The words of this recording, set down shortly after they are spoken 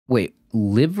Wait,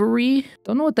 livery?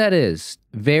 Don't know what that is.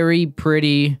 Very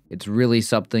pretty. It's really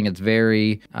something. It's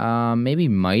very, maybe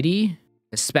mighty?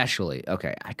 Especially.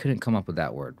 Okay, I couldn't come up with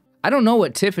that word. I don't know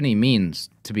what Tiffany means,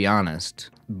 to be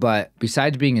honest. But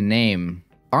besides being a name,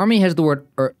 Army has the word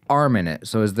arm in it.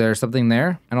 So is there something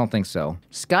there? I don't think so.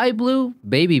 Sky blue,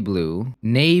 baby blue,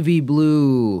 navy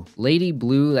blue, lady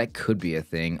blue, that could be a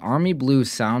thing. Army blue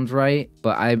sounds right,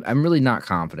 but I'm really not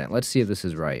confident. Let's see if this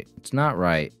is right. It's not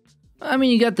right. I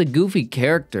mean, you got the goofy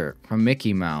character from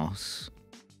Mickey Mouse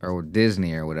or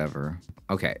Disney or whatever.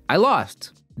 Okay, I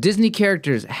lost. Disney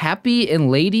characters, Happy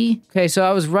and Lady. Okay, so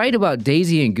I was right about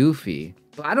Daisy and Goofy,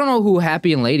 but I don't know who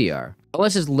Happy and Lady are.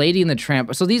 Unless it's Lady and the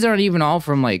Tramp. So these aren't even all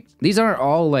from these aren't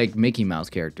all like Mickey Mouse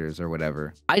characters or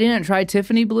whatever. I didn't try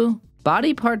Tiffany blue.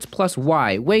 Body parts plus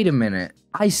Y. Wait a minute.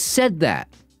 I said that.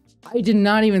 I did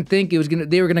not even think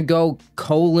they were gonna go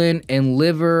colon and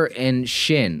liver and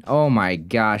shin. Oh my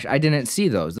gosh, I didn't see those.